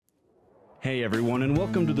Hey everyone, and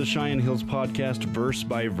welcome to the Cheyenne Hills Podcast, Verse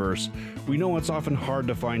by Verse. We know it's often hard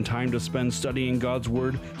to find time to spend studying God's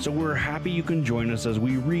Word, so we're happy you can join us as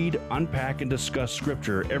we read, unpack, and discuss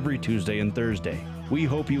Scripture every Tuesday and Thursday. We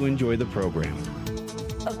hope you enjoy the program.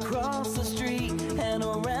 Across the street and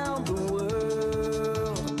around the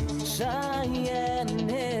world, Cheyenne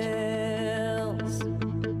Hills.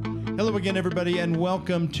 Hello again, everybody, and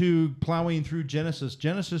welcome to Plowing Through Genesis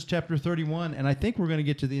chapter 31. And I think we're going to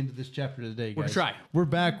get to the end of this chapter today, guys. We're gonna try. We're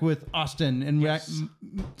back with Austin. And Yes.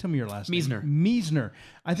 tell me your last Meisner. name. Meisner.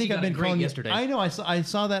 I think She I've got been it great calling you yesterday. I know. I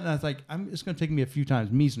saw that, and I was like, it's going to take me a few times.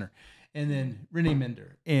 Meisner. And then Renee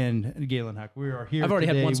Mender and Galen Huck. We are here I've already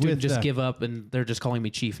had today one student with, just give up, and they're just calling me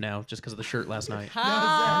Chief now, just because of the shirt last night.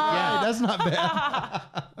 Yeah, that's not bad.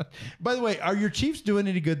 By the way, are your Chiefs doing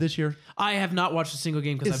any good this year? I have not watched a single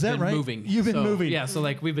game Is because that I've been right? moving. You've been moving. Yeah, so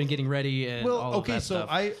like we've been getting ready and Well, all of okay, that so stuff.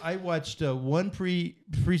 I watched one pre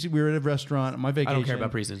we were at a restaurant on my vacation. I don't care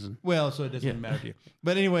about preseason. Well, so it doesn't matter to you.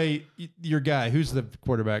 But anyway, your guy, who's the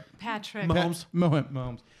quarterback? Patrick. Mahomes.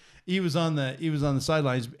 Mahomes. He was on the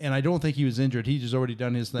sidelines, and I don't think he was injured. He's just already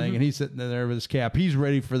done his thing, and he's sitting there with his cap. He's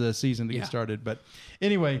ready for the season to Yeah. get started. But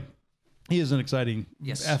anyway, he is an exciting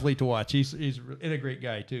Yes. athlete to watch. He's and a great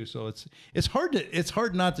guy too. So it's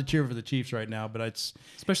hard not to cheer for the Chiefs right now. But it's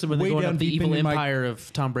Especially when they're way going down up the deep evil into my- empire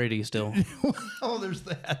of Tom Brady still. Oh, there's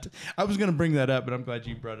that. I was going to bring that up, but I'm glad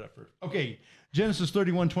you brought it up first. Okay, Genesis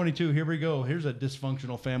 31:22. Here we go. Here's a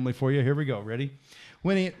dysfunctional family for you. Here we go. Ready?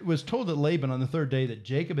 When it was told that Laban on the third day that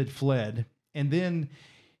Jacob had fled, and then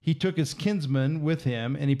he took his kinsman with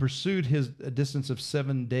him, and he pursued a distance of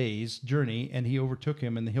 7 days' journey, and he overtook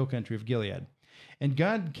him in the hill country of Gilead. And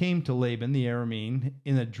God came to Laban the Aramean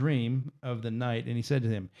in a dream of the night, and he said to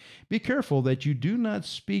him, "Be careful that you do not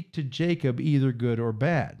speak to Jacob either good or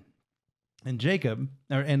bad." And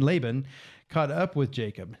Laban caught up with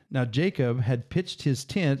Jacob. Now Jacob had pitched his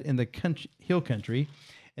tent in the hill country,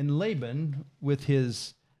 and Laban with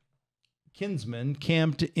his kinsmen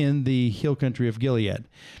camped in the hill country of Gilead.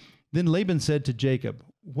 Then Laban said to Jacob,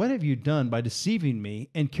 "What have you done by deceiving me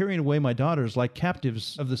and carrying away my daughters like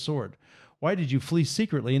captives of the sword? Why did you flee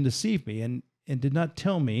secretly and deceive me and did not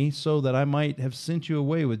tell me, so that I might have sent you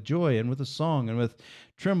away with joy and with a song and with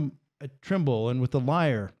tremble and with a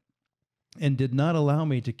lyre, and did not allow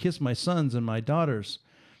me to kiss my sons and my daughters?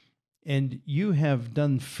 And you have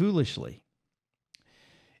done foolishly.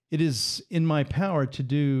 It is in my power to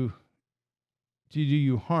do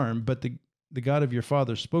you harm, but the God of your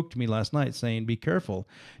father spoke to me last night, saying, 'Be careful,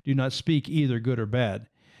 do not speak either good or bad.'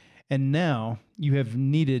 And now you have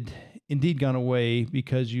indeed gone away,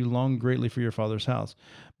 because you long greatly for your father's house.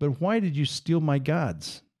 But why did you steal my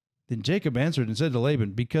gods?" Then Jacob answered and said to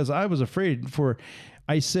Laban, "Because I was afraid, for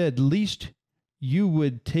I said, lest you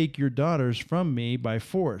would take your daughters from me by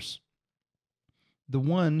force. The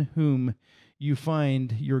one whom you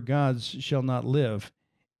find your gods shall not live.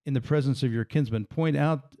 In the presence of your kinsmen, point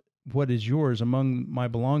out what is yours among my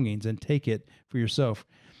belongings and take it for yourself."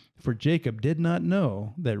 For Jacob did not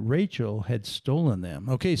know that Rachel had stolen them.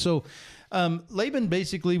 Okay, so Laban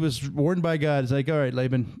basically was warned by God. It's like, "All right,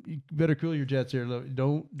 Laban, you better cool your jets here.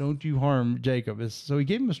 Don't you harm Jacob." So he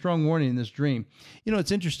gave him a strong warning in this dream. You know,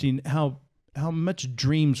 it's interesting how much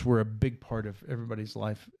dreams were a big part of everybody's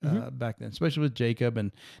life back then, especially with Jacob.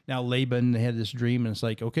 And now Laban had this dream, and it's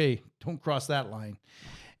like, okay, don't cross that line.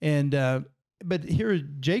 And but here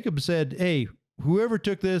Jacob said, "Hey, whoever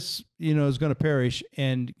took this, is going to perish."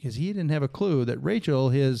 And because he didn't have a clue that Rachel,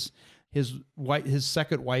 his wife, his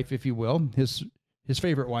second wife, if you will, his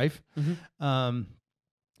favorite wife,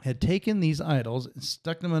 had taken these idols and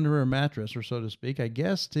stuck them under her mattress, or so to speak, I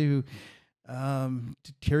guess, to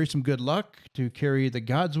carry some good luck, to carry the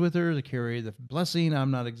gods with her, to carry the blessing. I'm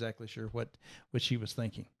not exactly sure what she was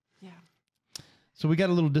thinking. Yeah. So we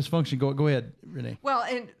got a little dysfunction. Go ahead, Renee. Well,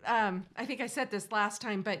 and I think I said this last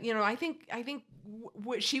time, but I think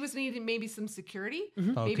what she was needing maybe some security.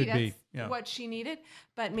 Oh, Maybe could that's be. Yeah. what she needed.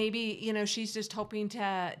 But maybe she's just hoping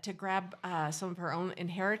to grab some of her own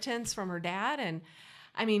inheritance from her dad. And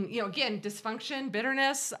I mean, again, dysfunction,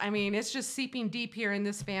 bitterness. I mean, it's just seeping deep here in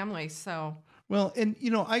this family. So. Well, and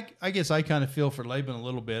I guess I kind of feel for Laban a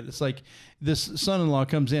little bit. It's like this son-in-law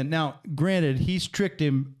comes in. Now, granted, he's tricked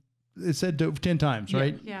him. It said 10 times,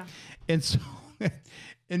 right? Yeah. And so,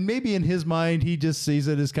 and maybe in his mind, he just sees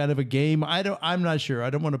it as kind of a game. I'm not sure. I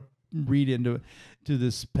don't want to read into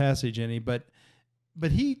this passage any, but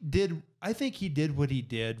he did. I think he did what he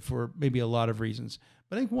did for maybe a lot of reasons.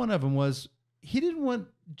 But I think one of them was he didn't want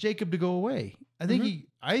Jacob to go away. I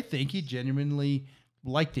think he genuinely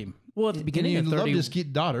liked him. Well, at the beginning and of he 30, loved his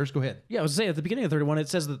daughters. Go ahead. yeah, I was saying at the beginning of 31, it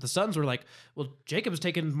says that the sons were like, well, Jacob's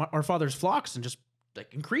taken our father's flocks and just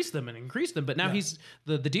like increase them. But now he's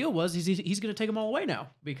the deal was he's going to take them all away now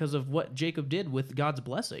because of what Jacob did with God's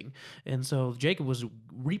blessing. And so Jacob was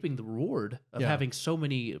reaping the reward of having so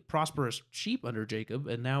many prosperous sheep under Jacob.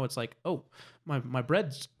 And now it's like, oh, my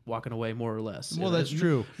bread's walking away more or less. Well, that's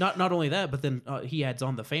true. Not only that, but then he adds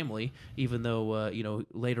on the family, even though,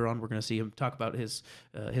 later on we're going to see him talk about his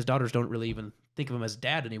daughters don't really even think of him as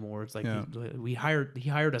dad anymore. It's like he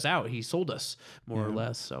hired us out. He sold us more or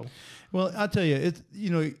less. So, well, I'll tell you, it's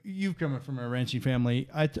you've come from a ranching family.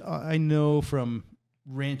 I know from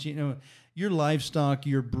ranching, your livestock,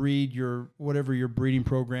 your breed, your whatever your breeding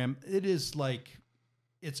program, it is like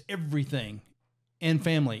it's everything, and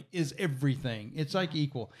family is everything. It's like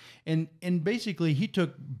equal, and basically he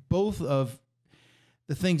took both of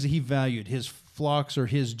the things that he valued, his flocks or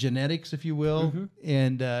his genetics, if you will,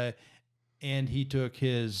 and he took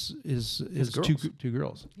his girls. two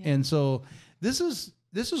girls. And so this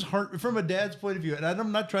is hard from a dad's point of view. And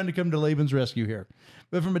I'm not trying to come to Laban's rescue here,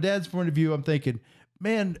 but from a dad's point of view, I'm thinking,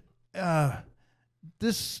 man,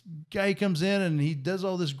 this guy comes in and he does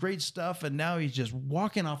all this great stuff, and now he's just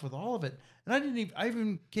walking off with all of it. And I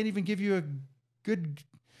can't even give you a good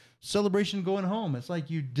celebration going home. It's like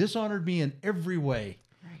you dishonored me in every way.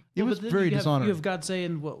 It was very dishonoring. You have God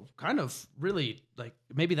saying, well, kind of really, like,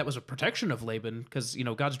 maybe that was a protection of Laban because,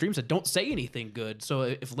 God's dream said, don't say anything good. So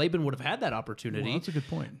if Laban would have had that opportunity. Well, that's a good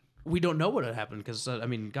point. We don't know what had happened because,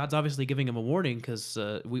 God's obviously giving him a warning because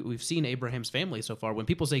we've seen Abraham's family so far. When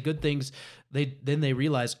people say good things, then they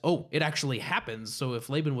realize, oh, it actually happens. So if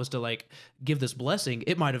Laban was to, like, give this blessing,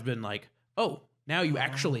 it might have been like, oh, now you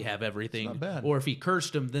actually have everything. Not bad. Or if he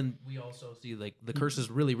cursed him, then we also see like the curses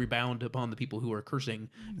really rebound upon the people who are cursing,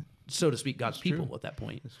 so to speak, God's people at that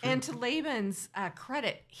point. And to Laban's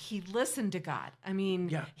credit, he listened to God. I mean,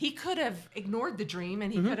 he could have ignored the dream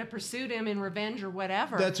and he could have pursued him in revenge or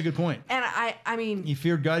whatever. That's a good point. And I mean, He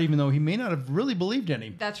feared God even though he may not have really believed in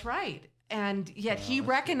him. that's right. And yet he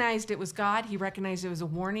recognized it was God. He recognized it was a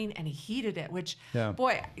warning and he heeded it, which,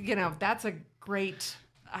 boy, that's a great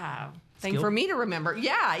thing for me to remember.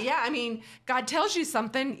 Yeah. I mean, God tells you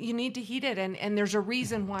something, you need to heed it. And there's a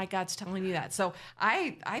reason why God's telling you that. So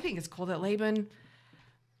I think it's cool that Laban,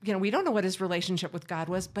 we don't know what his relationship with God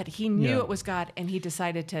was, but he knew it was God and he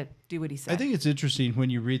decided to do what he said. I think it's interesting when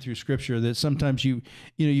you read through scripture that sometimes you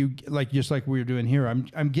like, just like we were doing here,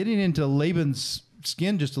 I'm getting into Laban's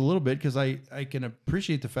skin just a little bit because I can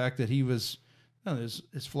appreciate the fact that he was,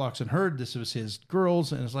 his flocks and herd, this was his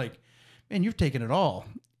girls. And it's like, man, you've taken it all.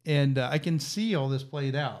 And I can see all this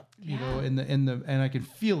played out, and I can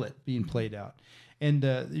feel it being played out. And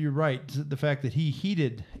you're right, the fact that he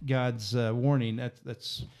heeded God's warning.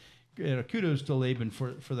 That's kudos to Laban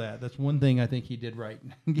for that. That's one thing I think he did right.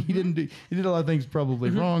 He did a lot of things probably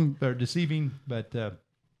wrong or deceiving. But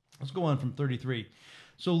let's go on from 33.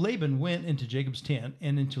 So Laban went into Jacob's tent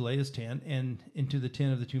and into Leah's tent and into the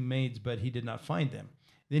tent of the two maids, but he did not find them.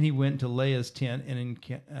 Then he went to Leah's tent and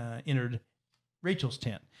entered Rachel's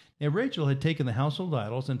tent. Now Rachel had taken the household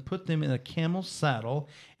idols and put them in a camel's saddle,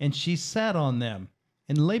 and she sat on them.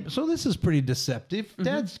 And Laban, so this is pretty deceptive.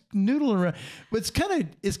 Dad's noodling around, but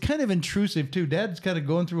it's kind of intrusive too. Dad's kind of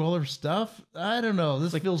going through all her stuff. I don't know.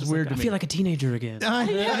 This feels weird to me. I feel like a teenager again.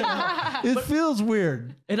 It feels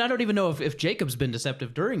weird. And I don't even know if Jacob's been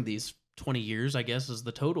deceptive during these 20 years, I guess, is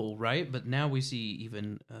the total, right? But now we see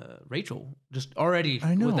even Rachel just already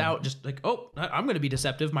without just like, oh, I'm going to be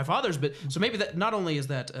deceptive. My father's, but so maybe that not only is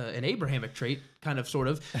that an Abrahamic trait, kind of, sort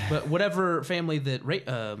of, but whatever family that,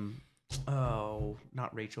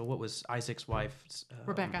 not Rachel, what was Isaac's wife?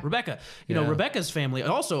 Rebecca. Rebecca. Rebecca's family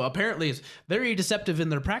also apparently is very deceptive in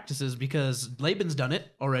their practices because Laban's done it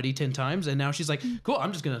already 10 times. And now she's like, cool,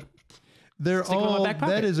 I'm just going to. They're all,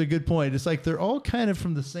 that is a good point. It's like they're all kind of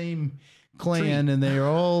from the same clan and they are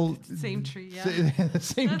all same tree, the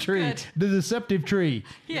same That's tree, good. the deceptive tree.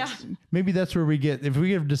 Yeah. Maybe that's where we get, if we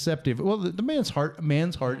get deceptive, well, the man's heart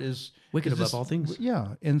is wicked is above all things.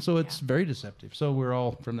 Yeah. And so it's very deceptive. So we're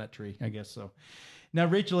all from that tree, I guess so. Now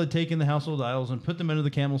Rachel had taken the household idols and put them into the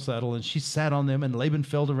camel's saddle, and she sat on them, and Laban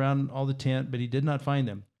felt around all the tent, but he did not find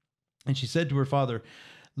them. And she said to her father,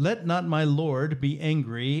 "Let not my Lord be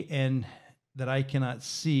angry, and that I cannot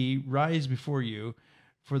see rise before you,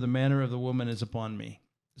 for the manner of the woman is upon me."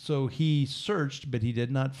 So he searched, but he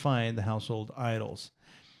did not find the household idols.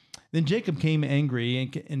 Then Jacob came angry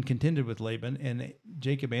and contended with Laban, and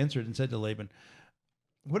Jacob answered and said to Laban,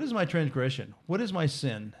 "What is my transgression? What is my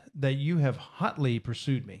sin, that you have hotly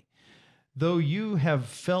pursued me? Though you have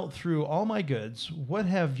felt through all my goods, what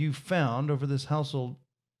have you found over this household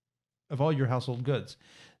all your household goods.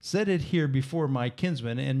 Set it here before my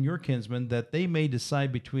kinsmen and your kinsmen, that they may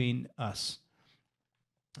decide between us.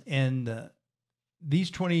 And these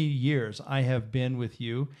 20 years I have been with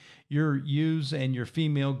you. Your ewes and your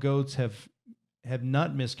female goats have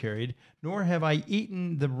not miscarried, nor have I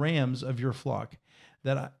eaten the rams of your flock.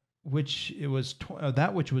 That which was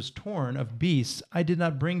torn of beasts I did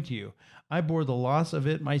not bring to you. I bore the loss of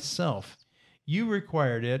it myself. You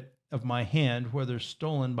required it of my hand, whether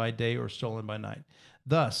stolen by day or stolen by night.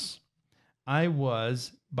 Thus I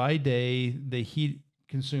was by day, the heat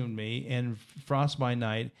consumed me, and frost by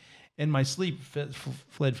night, and my sleep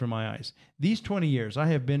fled from my eyes. These 20 years I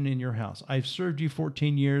have been in your house. I've served you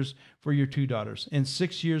 14 years for your 2 daughters, and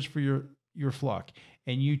 6 years for your flock,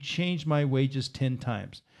 and you changed my wages 10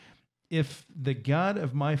 times. If the God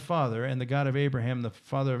of my father and the God of Abraham, the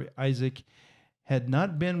father of Isaac, had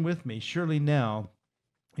not been with me, surely now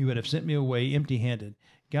he would have sent me away empty-handed.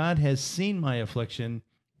 God has seen my affliction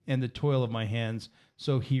and the toil of my hands,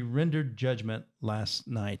 so he rendered judgment last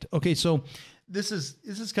night. Okay, so this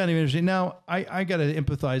is kind of interesting. Now, I got to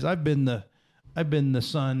empathize. I've been the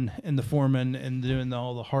son and the foreman and doing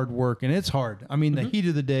all the hard work, and it's hard. I mean, the heat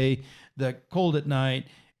of the day, the cold at night,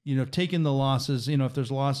 taking the losses. If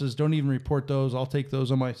there's losses, don't even report those. I'll take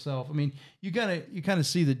those on myself. I mean, you kind of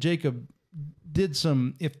see that Jacob did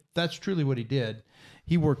some, if that's truly what he did,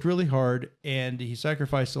 he worked really hard and he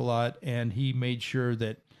sacrificed a lot, and he made sure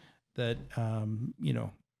that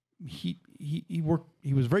he worked.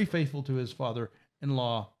 He was very faithful to his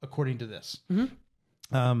father-in-law, according to this.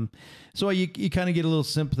 So you kind of get a little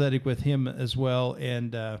sympathetic with him as well,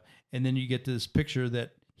 and then you get this picture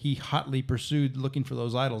that he hotly pursued looking for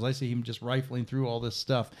those idols. I see him just rifling through all this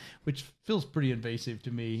stuff, which feels pretty invasive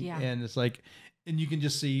to me. Yeah. And it's like, and you can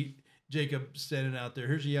just see Jacob standing out there.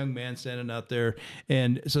 Here's a young man standing out there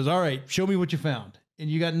and says, all right, show me what you found. And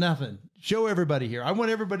you got nothing. Show everybody here. I want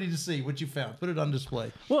everybody to see what you found. Put it on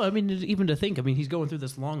display. Well, I mean, even to think, he's going through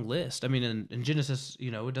this long list. I mean, in Genesis,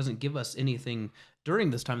 it doesn't give us anything during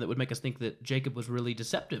this time that would make us think that Jacob was really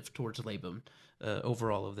deceptive towards Laban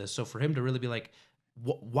over all of this. So for him to really be like,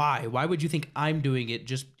 why? Why would you think I'm doing it?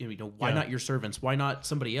 Just, why not your servants? Why not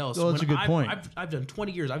somebody else? Well, that's a good point. I've done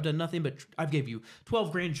 20 years. I've done nothing but I've gave you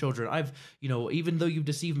 12 grandchildren. I've, even though you've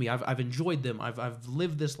deceived me, I've enjoyed them. I've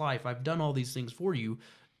lived this life. I've done all these things for you,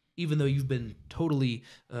 even though you've been totally,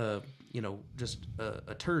 just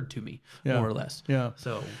a turd to me, more or less. Yeah.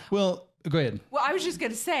 So, well, go ahead. Well, I was just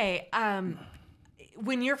going to say,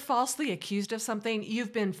 when you're falsely accused of something,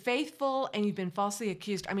 you've been faithful and you've been falsely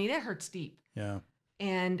accused. I mean, it hurts deep. Yeah.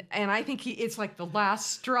 And I think it's like the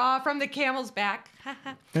last straw from the camel's back.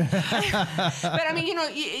 But I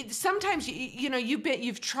mean, sometimes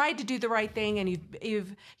you've tried to do the right thing, and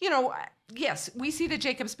you've yes, we see that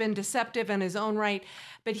Jacob's been deceptive in his own right,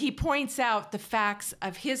 but he points out the facts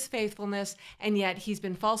of his faithfulness, and yet he's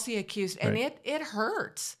been falsely accused, and it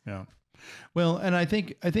hurts. Yeah. Well, and I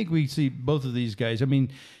think we see both of these guys. I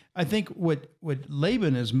mean, I think what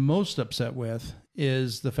Laban is most upset with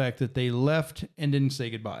is the fact that they left and didn't say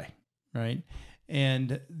goodbye, right?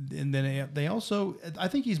 And then they also, I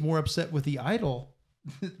think he's more upset with the idol,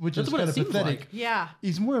 which is kind of pathetic. Like. Yeah.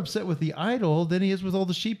 He's more upset with the idol than he is with all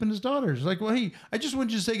the sheep and his daughters. Like, well, hey, I just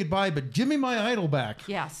wanted you to say goodbye, but give me my idol back.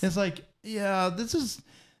 Yes. It's like, yeah, this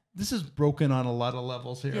is broken on a lot of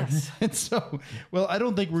levels here. Yes. And so, well, I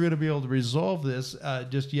don't think we're going to be able to resolve this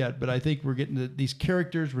just yet, but I think we're getting to these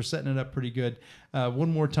characters. We're setting it up pretty good.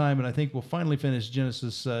 One more time, and I think we'll finally finish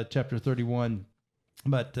Genesis chapter 31.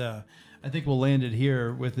 But I think we'll land it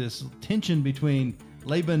here with this tension between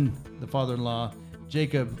Laban, the father-in-law,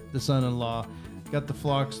 Jacob, the son-in-law, got the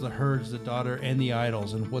flocks, the herds, the daughter, and the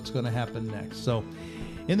idols, and what's going to happen next. So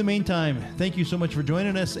in the meantime, thank you so much for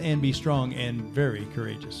joining us, and be strong and very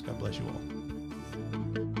courageous. God bless you all.